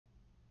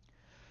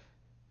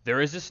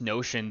There is this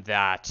notion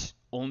that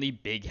only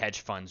big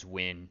hedge funds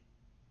win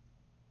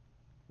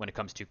when it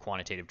comes to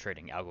quantitative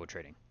trading, algo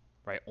trading,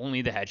 right?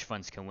 Only the hedge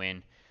funds can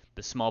win.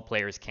 The small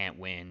players can't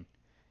win,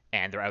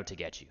 and they're out to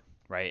get you,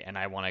 right? And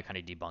I want to kind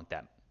of debunk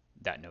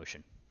that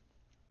notion.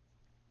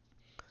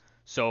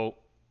 So,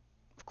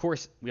 of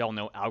course, we all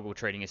know algo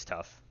trading is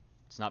tough.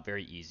 It's not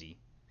very easy,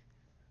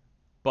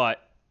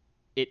 but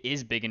it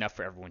is big enough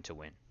for everyone to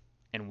win.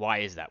 And why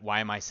is that?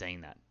 Why am I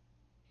saying that?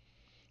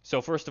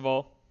 So, first of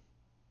all,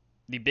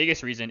 the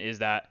biggest reason is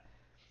that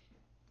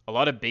a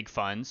lot of big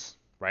funds,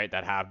 right,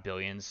 that have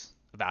billions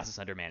of assets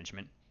under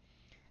management,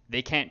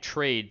 they can't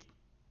trade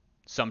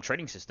some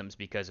trading systems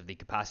because of the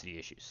capacity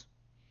issues.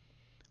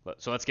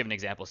 So let's give an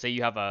example. Say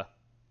you have a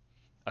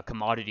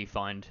commodity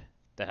fund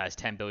that has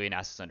 10 billion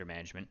assets under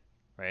management,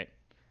 right?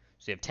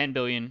 So you have 10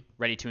 billion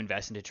ready to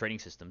invest into trading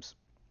systems,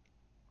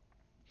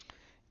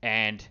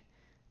 and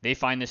they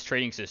find this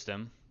trading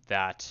system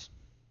that,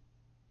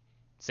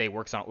 say,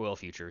 works on oil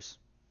futures,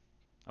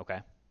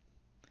 okay,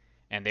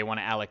 and they want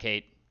to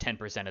allocate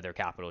 10% of their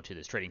capital to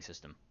this trading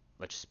system.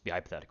 Let's just be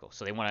hypothetical.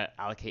 So they want to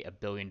allocate $1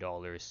 billion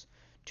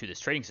to this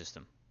trading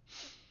system,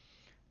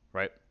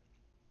 right?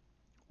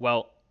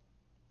 Well,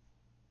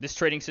 this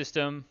trading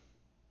system,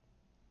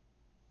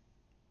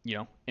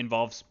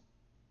 involves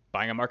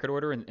buying a market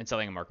order and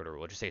selling a market order.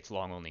 We'll just say it's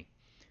long only.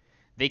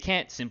 They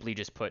can't simply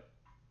just put,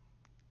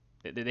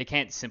 they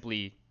can't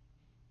simply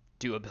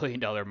do $1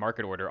 billion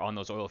market order on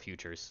those oil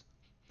futures,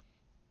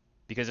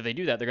 because if they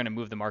do that, they're going to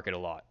move the market a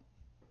lot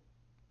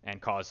and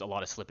cause a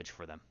lot of slippage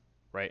for them,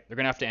 right? They're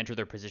going to have to enter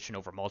their position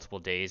over multiple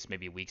days,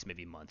 maybe weeks,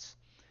 maybe months,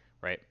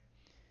 right?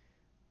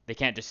 They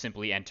can't just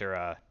simply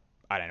enter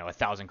I don't know,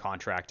 1,000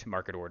 contract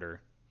market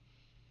order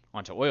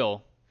onto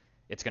oil.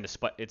 It's going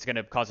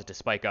to cause it to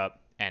spike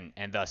up, and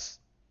thus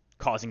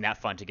causing that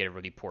fund to get a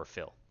really poor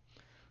fill.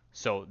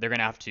 So they're going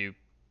to have to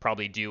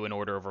probably do an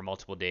order over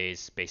multiple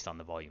days based on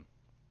the volume.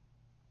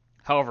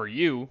 However,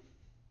 you,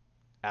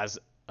 as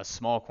a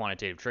small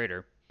quantitative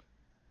trader,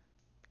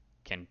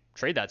 can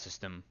trade that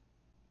system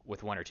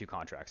with one or two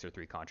contracts or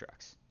three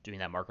contracts doing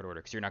that market order,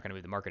 because you're not going to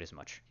move the market as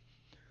much.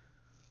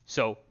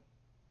 So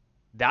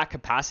that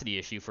capacity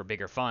issue for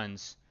bigger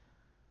funds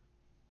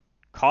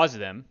cause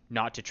them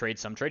not to trade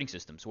some trading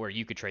systems where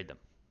you could trade them,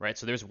 right?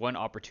 So there's one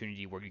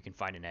opportunity where you can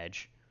find an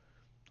edge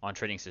on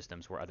trading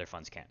systems where other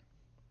funds can't.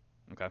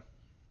 Okay.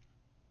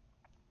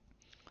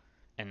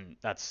 And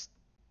that's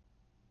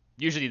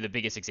usually the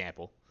biggest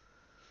example.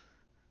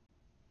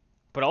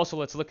 But also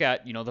let's look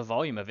at, the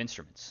volume of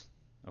instruments.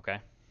 Okay.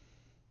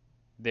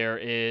 There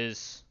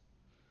is,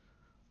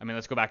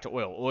 let's go back to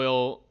oil.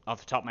 Oil,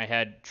 off the top of my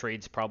head,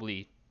 trades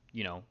probably,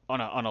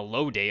 on a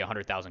low day,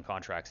 100,000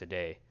 contracts a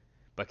day,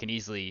 but can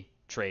easily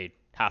trade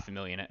half a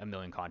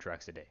million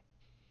contracts a day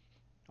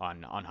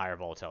on higher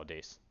volatile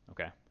days.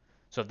 Okay.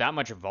 So if that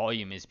much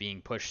volume is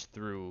being pushed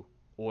through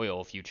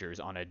oil futures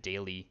on a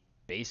daily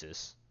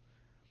basis,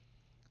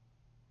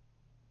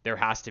 there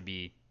has to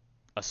be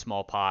a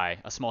small pie,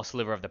 a small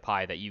sliver of the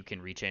pie that you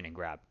can reach in and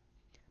grab.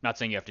 I'm not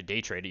saying you have to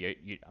day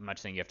trade. I'm not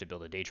saying you have to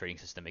build a day trading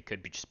system. It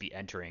could just be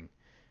entering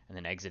and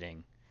then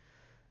exiting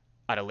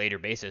at a later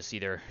basis,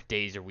 either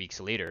days or weeks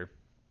later.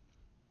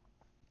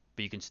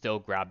 But you can still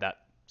grab that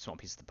small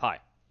piece of the pie,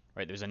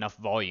 right? There's enough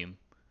volume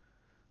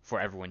for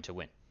everyone to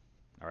win.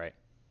 All right.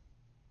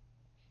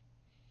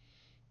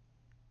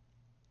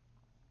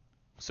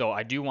 So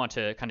I do want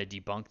to kind of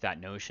debunk that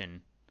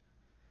notion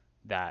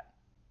that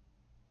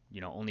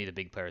only the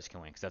big players can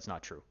win, because that's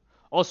not true.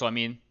 Also,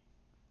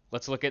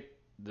 let's look at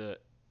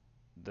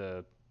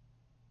the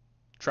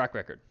track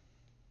record.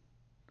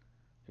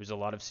 There's a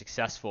lot of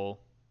successful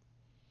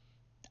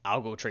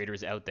algo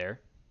traders out there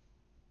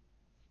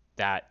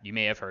that you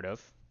may have heard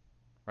of,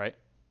 right?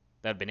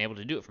 That have been able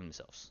to do it for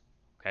themselves.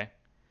 Okay.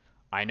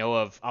 I know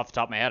of, off the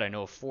top of my head, I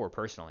know of four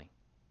personally,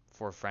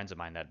 four friends of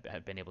mine that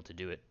have been able to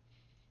do it.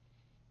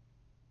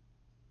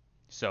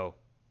 So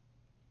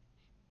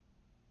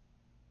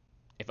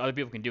if other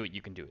people can do it,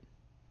 you can do it,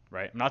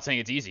 right? I'm not saying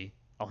it's easy.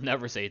 I'll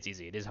never say it's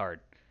easy. It is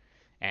hard.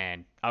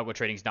 And algo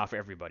trading is not for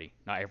everybody.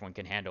 Not everyone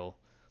can handle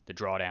the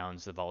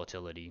drawdowns, the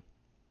volatility,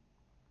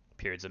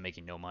 periods of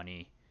making no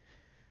money.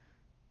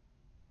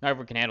 Not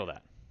everyone can handle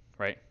that,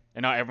 right?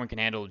 And not everyone can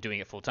handle doing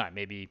it full time.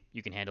 Maybe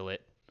you can handle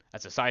it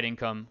as a side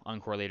income,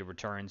 uncorrelated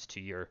returns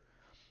to your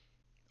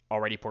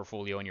already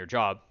portfolio and your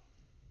job.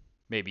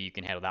 Maybe you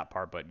can handle that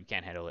part, but you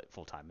can't handle it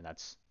full time, and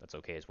that's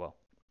okay as well.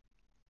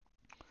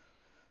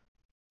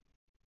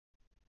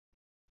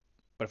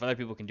 But if other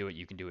people can do it,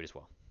 you can do it as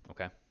well.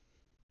 Okay.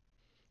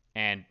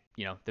 And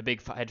the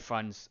big hedge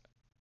funds,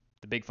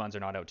 the big funds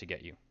are not out to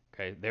get you.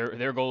 Okay.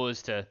 Their goal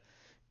is to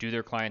do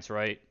their clients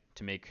right,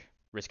 to make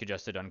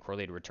risk-adjusted,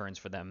 uncorrelated returns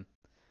for them,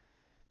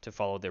 to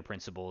follow their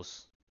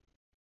principles.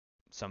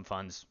 Some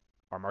funds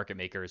are market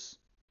makers.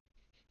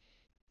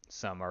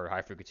 Some are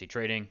high-frequency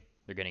trading.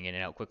 They're getting in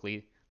and out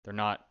quickly. They're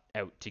not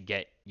out to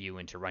get you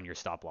and to run your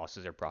stop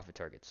losses or profit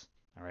targets.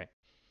 All right.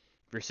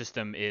 If your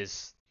system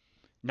is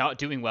not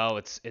doing well,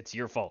 it's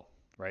your fault,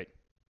 right?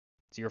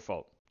 It's your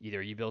fault.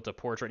 Either you built a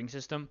poor trading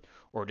system,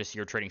 or just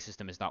your trading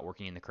system is not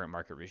working in the current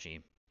market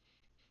regime,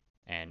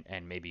 and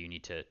maybe you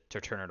need to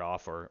turn it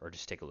off or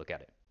just take a look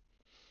at it.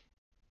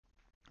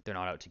 They're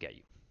not out to get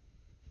you.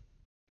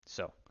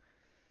 So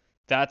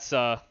that's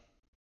that.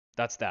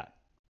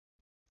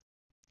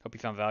 Hope you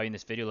found value in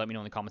this video. Let me know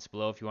in the comments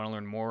below if you want to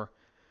learn more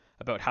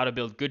about how to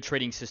build good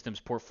trading systems,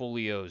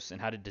 portfolios, and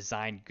how to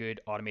design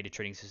good automated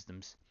trading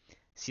systems.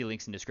 See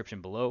links in the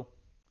description below.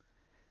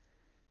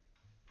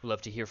 We'd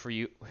love to hear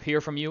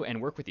from you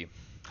and work with you.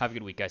 Have a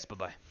good week, guys.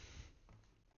 Bye-bye.